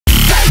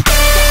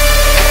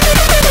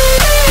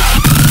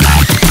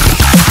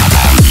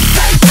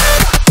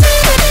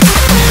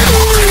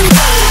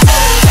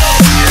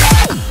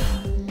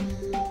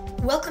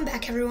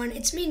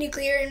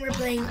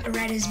playing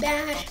Red is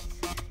Bad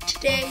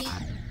today.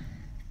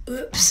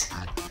 Oops.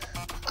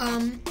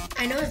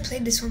 I know I've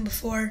played this one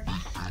before,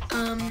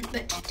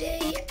 but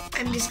today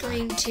I'm just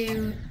going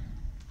to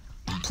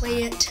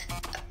play it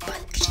a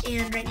bunch,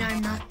 and right now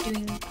I'm not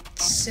doing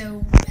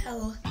so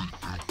well.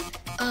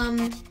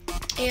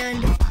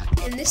 And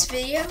in this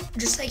video,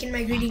 just like in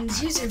my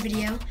greetings user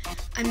video,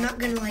 I'm not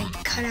gonna like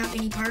cut out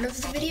any part of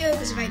the video,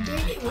 because if I did,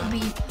 it would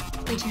be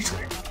way too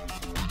short.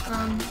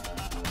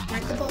 We're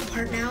at the ball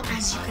part now.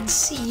 As you can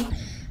see,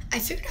 I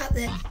figured out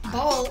that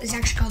ball is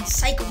actually called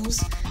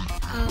cycles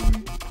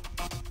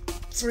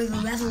for the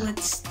level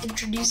it's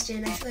introduced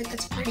in. I feel like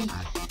that's a pretty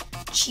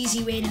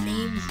cheesy way to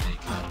name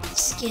the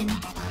skin,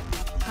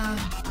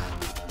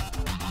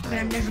 but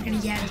I'm never gonna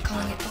get out of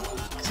calling it ball,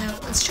 so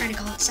let's try to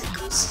call it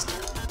cycles still.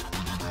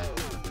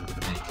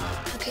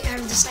 Okay, out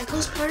of the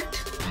cycles part.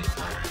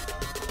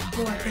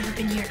 Oh, I've never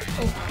been here.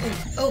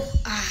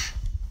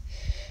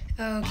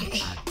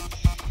 Okay.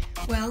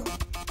 Well,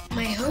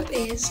 my hope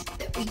is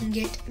that we can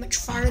get much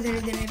farther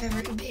than I've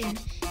ever been,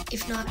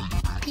 if not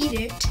beat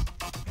it,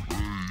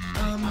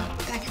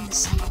 back in the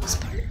cycles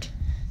part.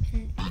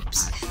 And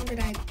oops, how did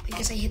I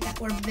guess I hit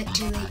that orb a bit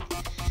too late.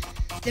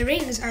 The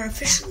rings are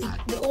officially,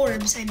 the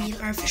orbs, I mean,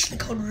 are officially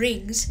called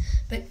rings,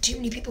 but too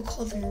many people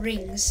call them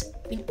rings.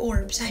 I mean,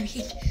 orbs, I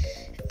mean.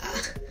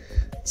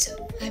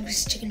 So I was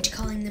sticking to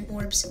calling them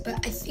orbs,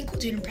 but I think we'll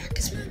do it in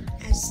practice mode,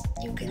 as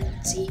you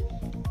can see.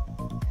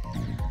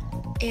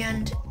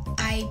 And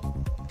I'm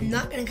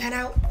not going to cut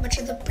out much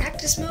of the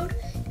practice mode,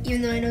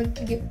 even though I know it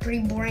can get pretty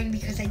boring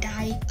because I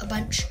die a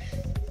bunch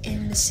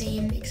in the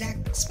same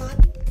exact spot.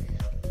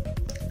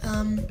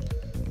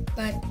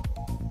 But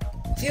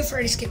feel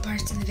free to skip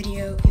parts of the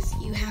video if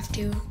you have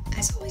to,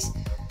 as always.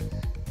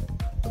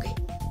 Okay.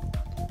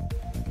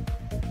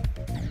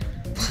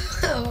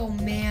 Oh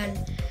man.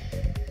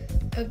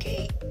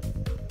 Okay.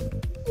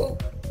 Whoa,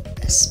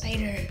 a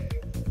spider.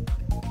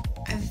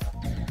 I've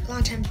a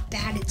lot of times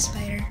bad at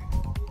spider.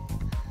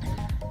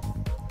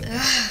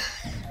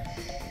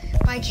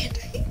 Why can't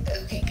I?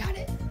 Okay, got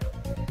it.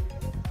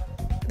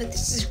 But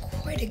this is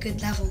quite a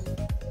good level.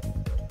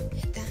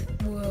 Hit that.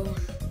 Whoa.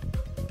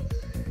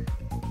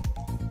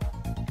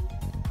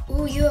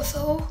 Ooh,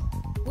 UFO.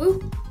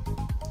 Woo.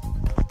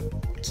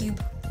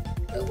 Cube.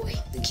 Oh boy.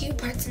 The cube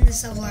parts in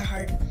this level are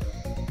hard.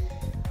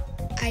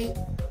 I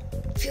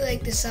feel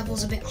like this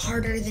level's a bit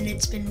harder than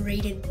it's been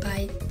rated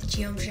by the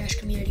Geometry Dash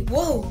community.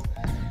 Whoa!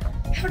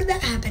 How did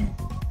that happen?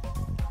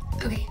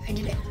 Okay, I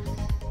did it.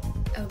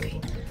 Okay.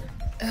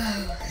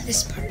 Oh,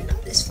 this part,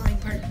 not this flying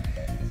part.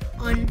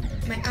 On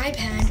my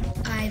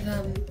iPad,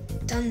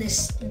 I've done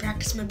this in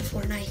practice mode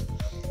before, and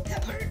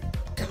that part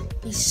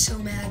got me so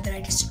mad that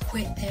I just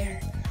quit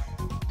there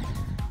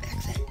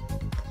back then.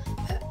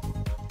 But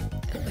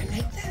I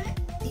like that.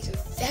 These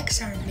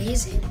effects are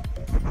amazing.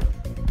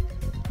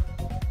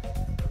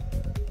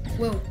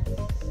 Whoa!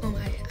 Oh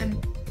my!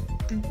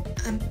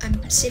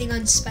 I'm sitting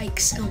on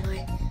spikes. Oh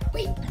my!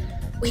 Wait!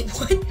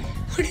 What?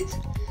 What is?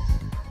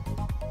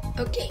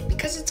 Okay,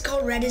 because it's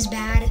called Red is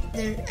Bad,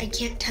 I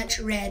can't touch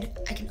red.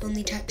 I can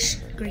only touch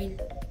green.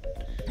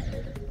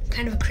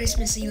 Kind of a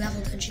Christmassy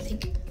level, don't you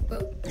think?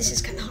 Whoa! This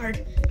is kind of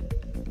hard.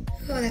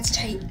 Oh, that's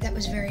tight. That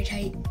was very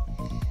tight.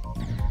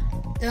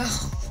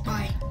 Oh,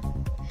 why?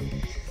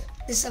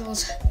 This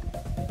level's.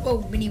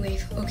 Whoa, mini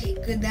wave. Okay,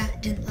 good,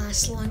 that didn't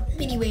last long.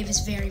 Mini wave is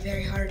very,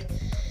 very hard.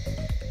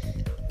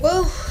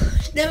 Whoa,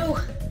 no,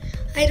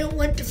 I don't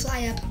want to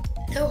fly up.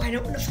 No, I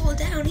don't want to fall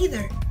down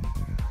either.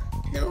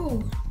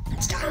 No,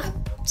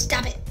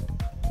 stop it.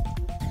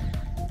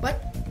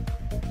 What?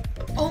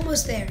 I'm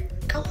almost there.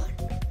 Come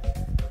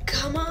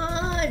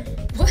on.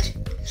 What?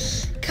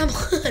 Come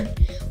on.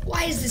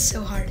 Why is this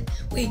so hard?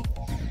 Wait,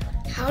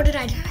 how did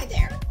I die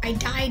there? I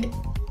died.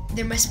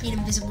 There must be an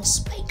invisible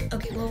spike.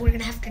 Okay, well, we're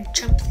gonna have to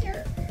jump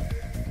there.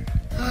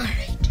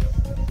 Alright.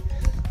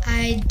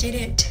 I did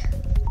it.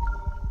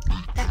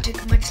 That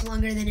took much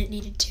longer than it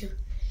needed to.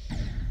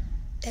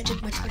 That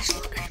took much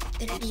longer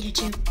than it needed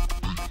to.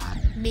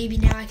 Maybe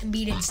now I can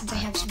beat it since I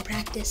have some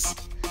practice.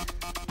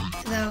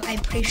 Though I'm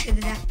pretty sure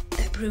that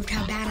proved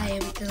how bad I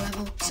am at the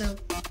level, so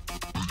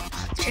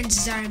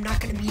chances are I'm not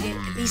gonna beat it,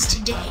 at least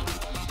today.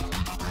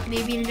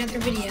 Maybe in another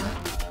video.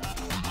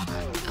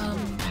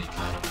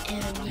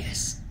 And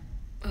yes.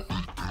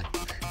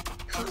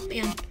 Oh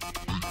man.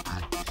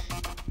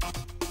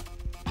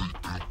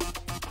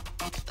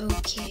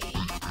 Okay.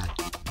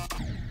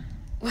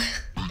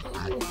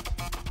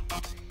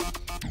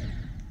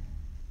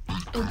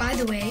 Oh, by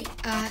the way,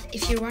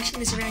 if you're watching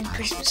this around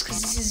Christmas,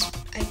 because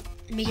I'm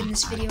making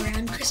this video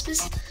around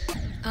Christmas,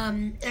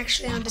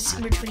 actually on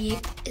December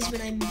 28th is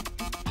when I'm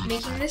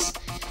making this.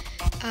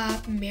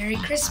 Merry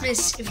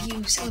Christmas if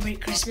you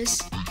celebrate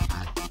Christmas.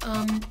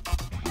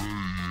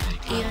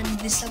 And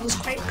this level's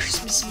quite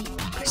Christmassy in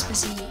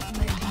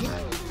my opinion.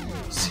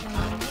 So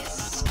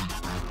yes,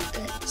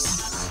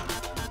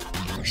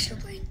 we're still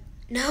playing.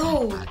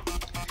 No,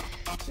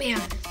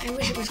 man, I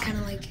wish it was kind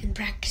of like in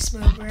practice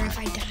mode, where if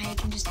I die, I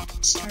can just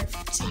start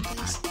from the same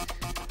place.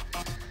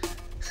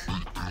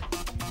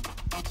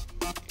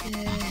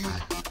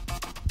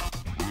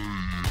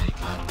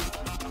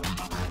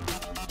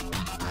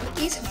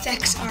 these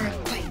effects are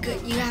quite good.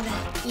 You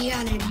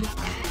gotta admit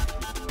that.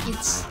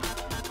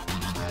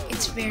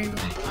 It's very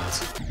well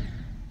built.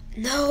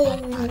 No,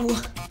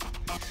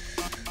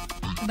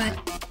 but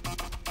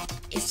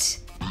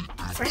it's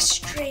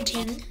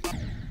frustrating.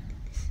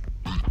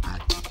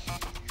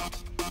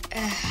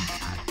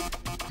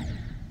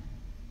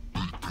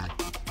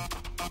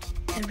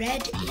 The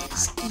red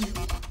is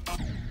evil.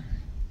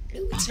 No,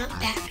 it's not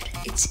bad.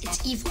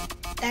 It's evil.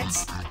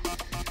 That's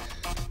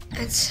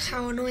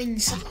how annoying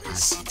this level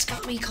is. It's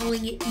got me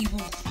calling it evil.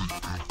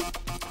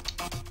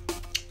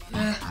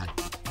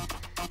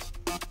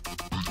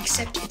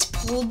 Except it's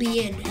pulled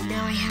me in, and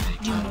now I have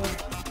to do more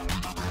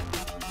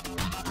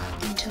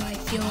until I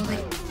feel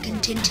like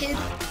contented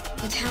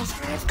with how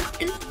far I've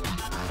gotten,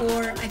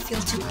 or I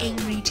feel too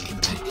angry to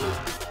continue.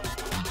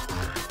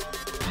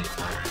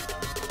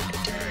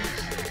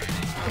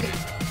 Okay,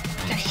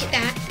 gotta hit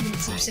that, and then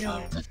flips it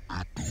over.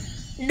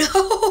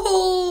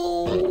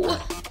 No!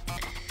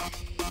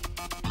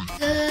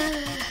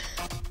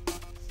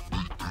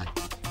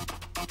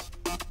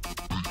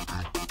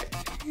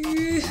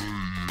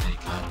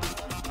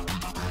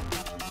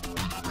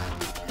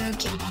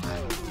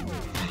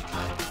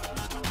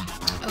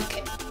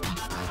 Okay.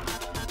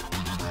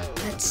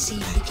 Let's see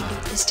if we can do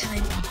it this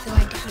time, though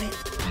I doubt it.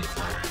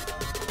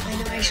 I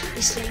know I should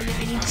be saying that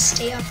I need to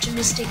stay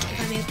optimistic if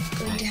I'm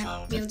going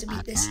to be able to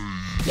beat this.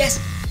 Yes!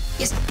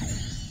 Yes!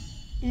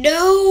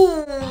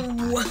 No!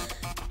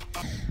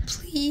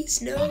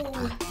 Please, no!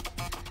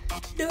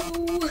 No!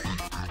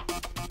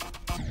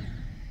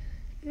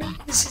 No,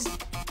 this is...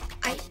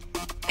 I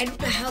don't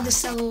know how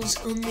this level's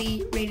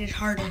only rated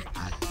harder.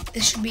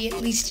 This should be at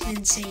least an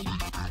insane.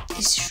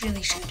 This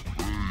really should.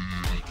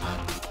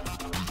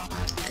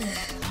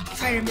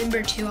 If I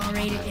remember to, I'll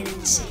rate it an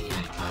insane.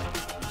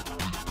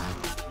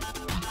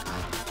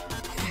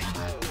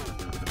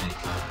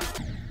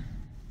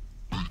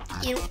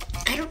 You know,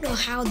 I don't know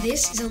how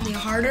this is only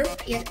harder,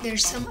 yet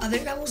there's some other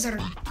levels that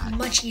are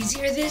much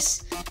easier than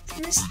this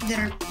that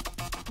are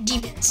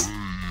demons.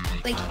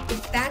 Like,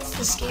 if that's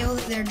the scale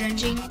that they're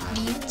judging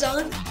demons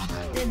on,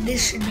 then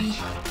this should be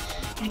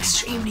an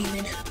extreme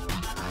demon.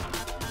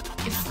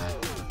 If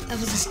that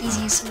was as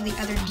easy as some of the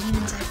other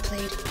demons I've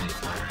played.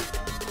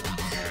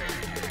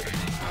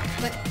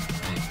 But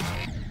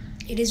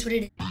it is what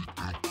it is.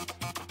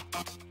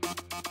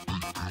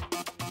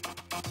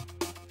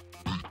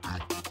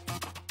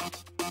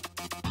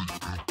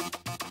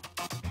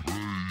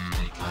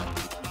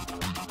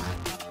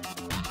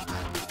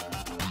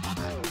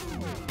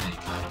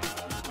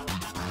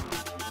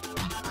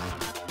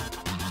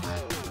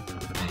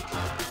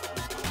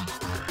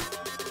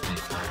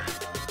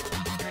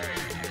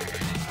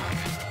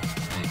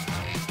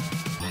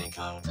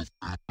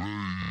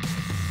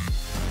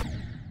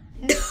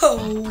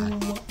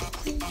 No,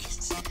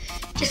 please.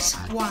 Just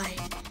why?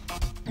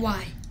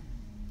 Why?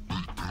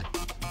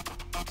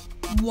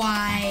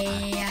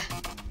 Why?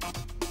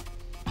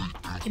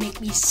 You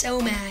make me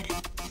so mad.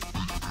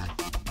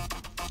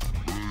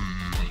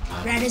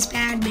 Red is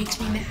bad makes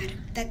me mad.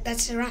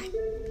 That's the rhyme.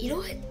 You know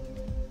what?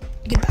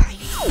 Goodbye.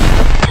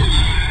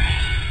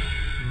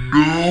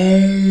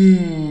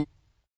 No.